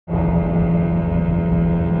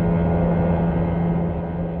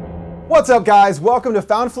What's up guys, welcome to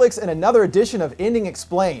FoundFlix and another edition of Ending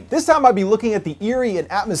Explained. This time I'll be looking at the eerie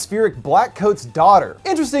and atmospheric Blackcoat's Daughter.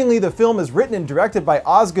 Interestingly, the film is written and directed by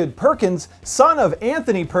Osgood Perkins, son of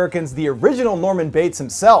Anthony Perkins, the original Norman Bates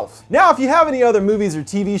himself. Now if you have any other movies or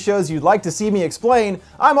TV shows you'd like to see me explain,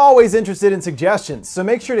 I'm always interested in suggestions, so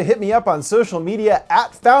make sure to hit me up on social media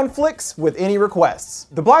at FoundFlix with any requests.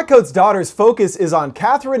 The Blackcoat's Daughter's focus is on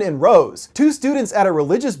Catherine and Rose, two students at a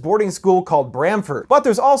religious boarding school called Bramford, but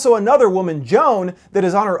there's also another woman, Joan, that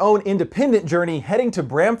is on her own independent journey heading to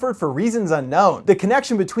Bramford for reasons unknown. The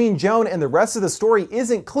connection between Joan and the rest of the story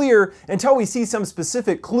isn't clear until we see some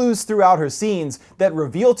specific clues throughout her scenes that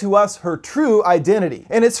reveal to us her true identity.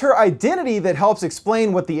 And it's her identity that helps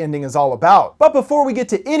explain what the ending is all about. But before we get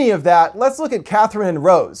to any of that, let's look at Catherine and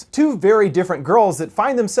Rose, two very different girls that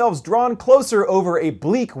find themselves drawn closer over a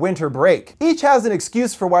bleak winter break. Each has an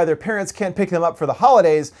excuse for why their parents can't pick them up for the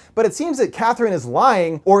holidays, but it seems that Catherine is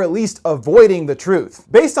lying, or at least avoiding the truth.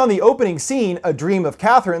 Based on the opening scene, A Dream of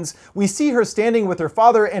Catherine's, we see her standing with her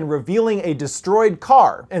father and revealing a destroyed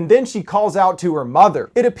car, and then she calls out to her mother.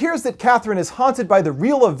 It appears that Catherine is haunted by the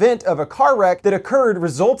real event of a car wreck that occurred,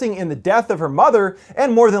 resulting in the death of her mother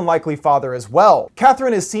and more than likely father as well.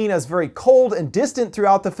 Catherine is seen as very cold and distant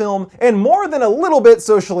throughout the film, and more than a little bit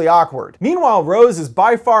socially awkward. Meanwhile, Rose is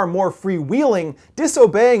by far more freewheeling,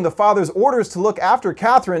 disobeying the father's orders to look after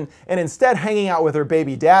Catherine and instead hanging out with her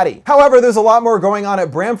baby daddy. However, there's a lot more going on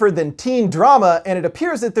at Bramford than teen drama, and it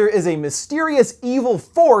appears that there is a mysterious evil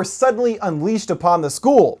force suddenly unleashed upon the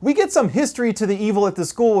school. We get some history to the evil at the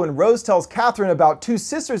school when Rose tells Catherine about two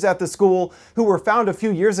sisters at the school who were found a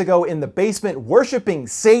few years ago in the basement worshiping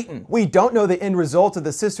Satan. We don't know the end result of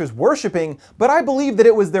the sisters worshiping, but I believe that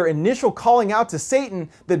it was their initial calling out to Satan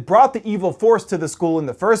that brought the evil force to the school in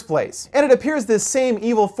the first place. And it appears this same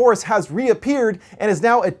evil force has reappeared and is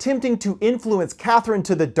now attempting to influence Catherine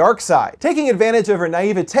to the dark side, taking advantage of her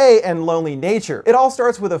naivete and lonely nature. It all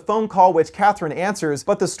starts with a phone call which Catherine answers,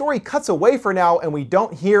 but the story cuts away for now and we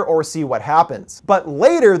don't hear or see what happens. But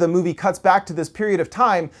later the movie cuts back to this period of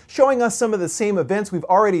time, showing us some of the same events we've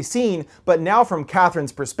already seen, but now from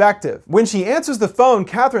Catherine's perspective. When she answers the phone,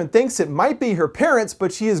 Catherine thinks it might be her parents,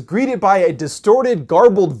 but she is greeted by a distorted,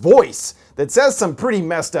 garbled voice that says some pretty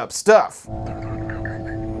messed up stuff.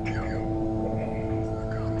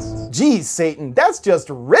 Geez, Satan, that's just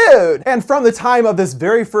rude! And from the time of this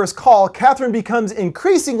very first call, Catherine becomes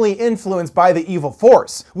increasingly influenced by the evil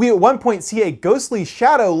force. We at one point see a ghostly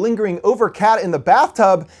shadow lingering over Kat in the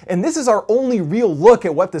bathtub, and this is our only real look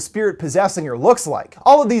at what the spirit possessing her looks like.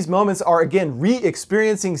 All of these moments are again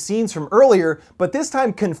re-experiencing scenes from earlier, but this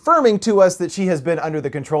time confirming to us that she has been under the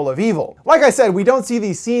control of evil. Like I said, we don't see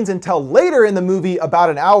these scenes until later in the movie, about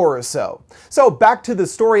an hour or so. So back to the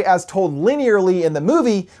story as told linearly in the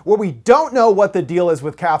movie, where we don't know what the deal is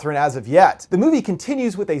with Catherine as of yet. The movie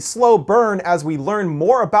continues with a slow burn as we learn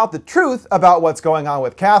more about the truth about what's going on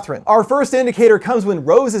with Catherine. Our first indicator comes when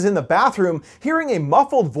Rose is in the bathroom, hearing a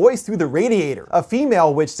muffled voice through the radiator, a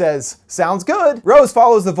female which says, "Sounds good." Rose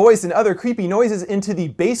follows the voice and other creepy noises into the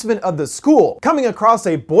basement of the school, coming across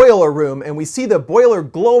a boiler room, and we see the boiler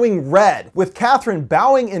glowing red, with Catherine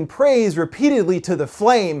bowing in praise repeatedly to the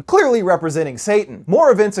flame, clearly representing Satan.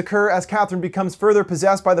 More events occur as Catherine becomes further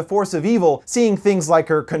possessed by the force of evil, seeing things like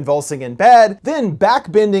her convulsing in bed, then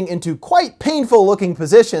backbending into quite painful looking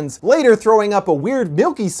positions, later throwing up a weird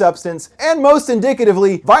milky substance, and most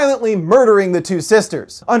indicatively, violently murdering the two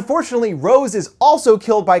sisters. Unfortunately, Rose is also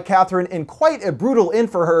killed by Catherine in quite a brutal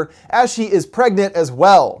end for her, as she is pregnant as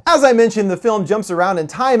well. As I mentioned, the film jumps around in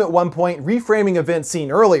time at one point, reframing events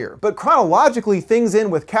seen earlier, but chronologically things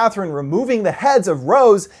end with Catherine removing the heads of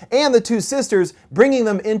Rose and the two sisters, bringing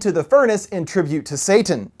them into the furnace in tribute to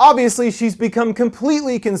Satan. Obviously, she's become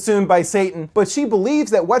completely consumed by Satan, but she believes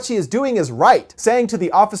that what she is doing is right, saying to the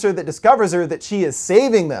officer that discovers her that she is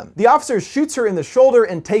saving them. The officer shoots her in the shoulder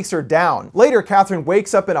and takes her down. Later, Catherine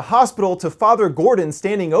wakes up in a hospital to Father Gordon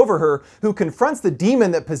standing over her, who confronts the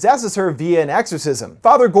demon that possesses her via an exorcism.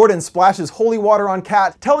 Father Gordon splashes holy water on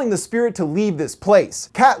Kat, telling the spirit to leave this place.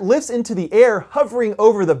 Kat lifts into the air, hovering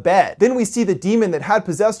over the bed. Then we see the demon that had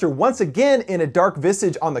possessed her once again in a dark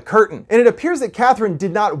visage on the curtain, and it appears that Catherine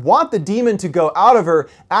did not want the demon to go out of her,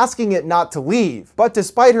 asking it not to leave. But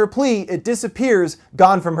despite her plea, it disappears,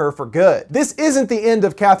 gone from her for good. This isn't the end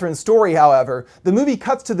of Catherine's story, however. The movie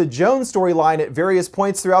cuts to the Joan storyline at various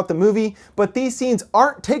points throughout the movie, but these scenes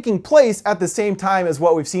aren't taking place at the same time as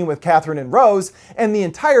what we've seen with Catherine and Rose, and the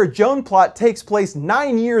entire Joan plot takes place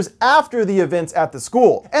 9 years after the events at the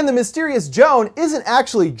school. And the mysterious Joan isn't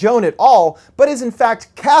actually Joan at all, but is in fact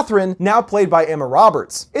Catherine, now played by Emma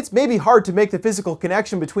Roberts. It's maybe hard to make the physical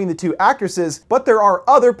connection between the two actresses, but there are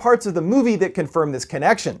other parts of the movie that confirm this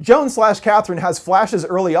connection. Joan/Catherine has flashes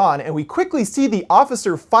early on, and we quickly see the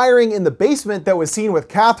officer firing in the basement that was seen with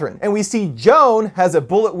Catherine, and we see Joan has a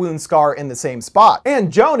bullet wound scar in the same spot.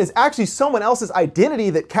 And Joan is actually someone else's identity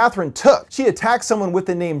that Catherine took. She attacked someone with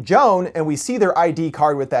the name Joan, and we see their ID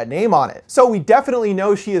card with that name on it. So we definitely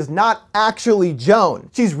know she is not actually Joan.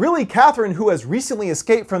 She's really Catherine, who has recently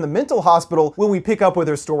escaped from the mental hospital when we pick up with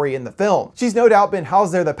her story in the film. She's no doubt been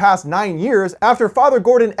housed there the past 9 years after Father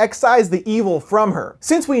Gordon excised the evil from her.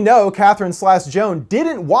 Since we know Catherine/Joan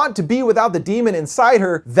didn't want to be without the demon inside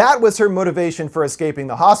her, that was her motivation for escaping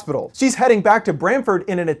the hospital. She's heading back to Bramford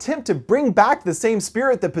in an attempt to bring back the same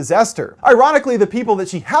spirit that possessed her. Ironically, the people that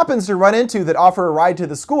she happens to run into that offer a ride to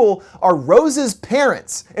the school are Rose's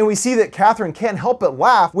parents, and we see that Catherine can't help but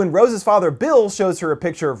laugh when Rose's father Bill shows her a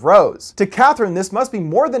picture of Rose. To Catherine, this must be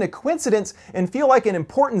more than a coincidence and feel like an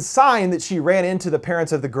important sign that she ran into the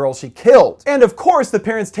parents of the girl she killed. And of course, the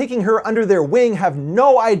parents taking her under their wing have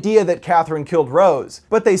no idea that Catherine killed Rose,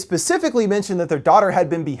 but they specifically mention that their daughter had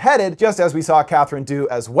been beheaded, just as we saw Catherine do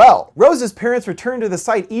as well. Rose's parents return to the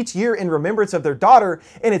site each year in remembrance of their daughter,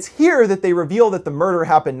 and it's here that they reveal that the murder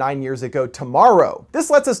happened 9 years ago tomorrow. This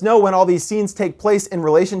lets us know when all these scenes take place in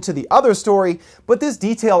relation to the other story, but this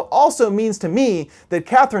detail also means to me that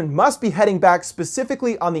Catherine must be heading back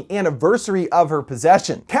specifically on the anniversary of her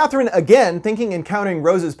possession. Catherine, again, thinking encountering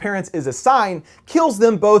Rose's parents is a sign, kills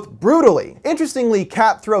them both brutally. Interestingly,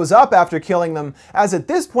 Kat throws up after killing them, as at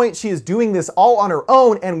this point she is doing this all on her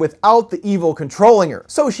own and without the evil controlling her.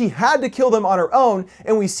 So she had to kill them on her own,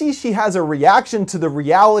 and we see she has a reaction to the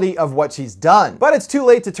reality of what she's done. But it's too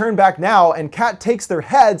late to turn back now, and Kat takes their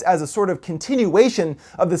heads as a sort of continuation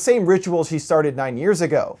of the same ritual she started 9 years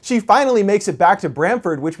ago. She finally makes it back to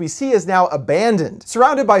Bramford, which we see is now abandoned,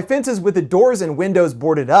 surrounded by fences with the doors and windows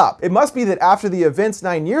boarded up. It must be that after the events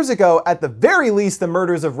 9 years ago, at the very least the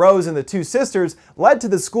murders of Rose and the two sisters led to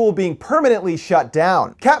the school being permanently shut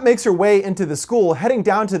down. Kat makes her way into the school, heading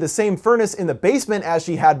down to the same furnace in the basement as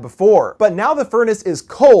she had before. But now the furnace is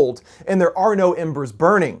cold and there are no embers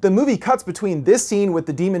burning. The movie cuts between this scene with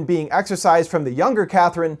the demon being exorcised from the younger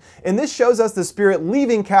Catherine, and this shows us the spirit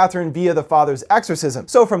leaving Catherine via the father's exorcism.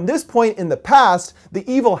 So from this point in the past, the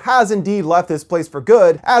evil has indeed left this place for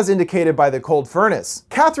good, as indicated by the cold furnace.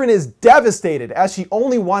 Catherine is devastated, as she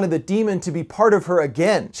only wanted the demon to be part of her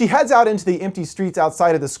again. She heads out into the empty streets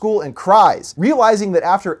outside of the school and cries, realizing that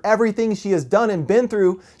after everything she has done and been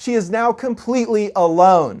through, she is now completely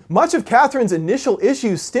alone. Much of Catherine's initial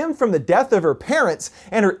issues stem from the death of her parents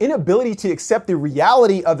and her inability to accept the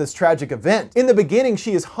reality of this tragic event. In the beginning,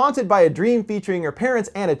 she is haunted by a dream featuring her parents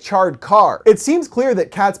and a charred car. It seems clear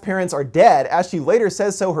that Kat's parents are dead, as she later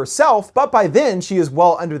says so herself, but by then she is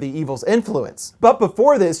well under the evil's influence. But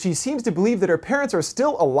before this, she seems to believe that her parents are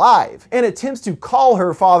still alive and attempts to call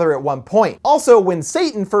her father at one point. Also, when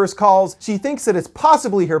Satan first calls, she thinks that it's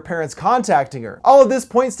possibly her parents contacting her. All of this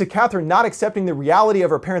points to Catherine not accepting the reality of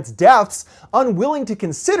her parents' deaths, unwilling to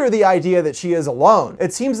consider the idea that she is alone.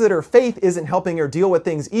 It seems that her faith isn't helping her deal with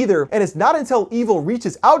things either, and it's not until evil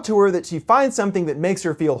reaches out to her that she finds something that makes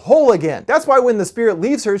her feel whole again. That's why when the spirit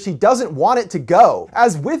leaves her, she doesn't want it to go,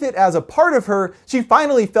 as with it as a part of her, she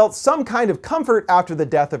finally felt some kind of comfort after the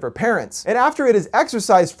death of her parents. And after it is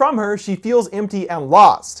exorcised from her, she feels empty and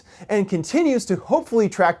lost, and continues to hopefully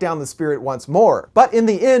track down the spirit once more. But in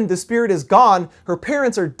the end, the spirit is gone, her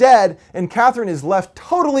parents are dead, and Catherine is left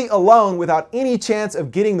totally alone without any chance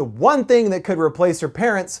of getting the one thing that could replace her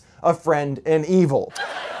parents, a friend in evil.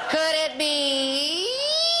 Could it be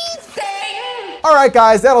Satan? Alright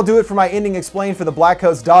guys, that'll do it for my ending explained for The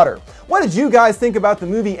Blackcoat's Daughter. What did you guys think about the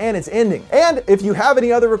movie and its ending? And if you have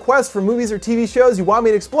any other requests for movies or TV shows you want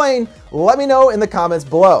me to explain, let me know in the comments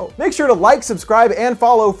below. Make sure to like, subscribe, and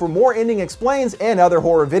follow for more ending explains and other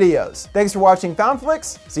horror videos. Thanks for watching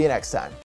FoundFlix. See you next time.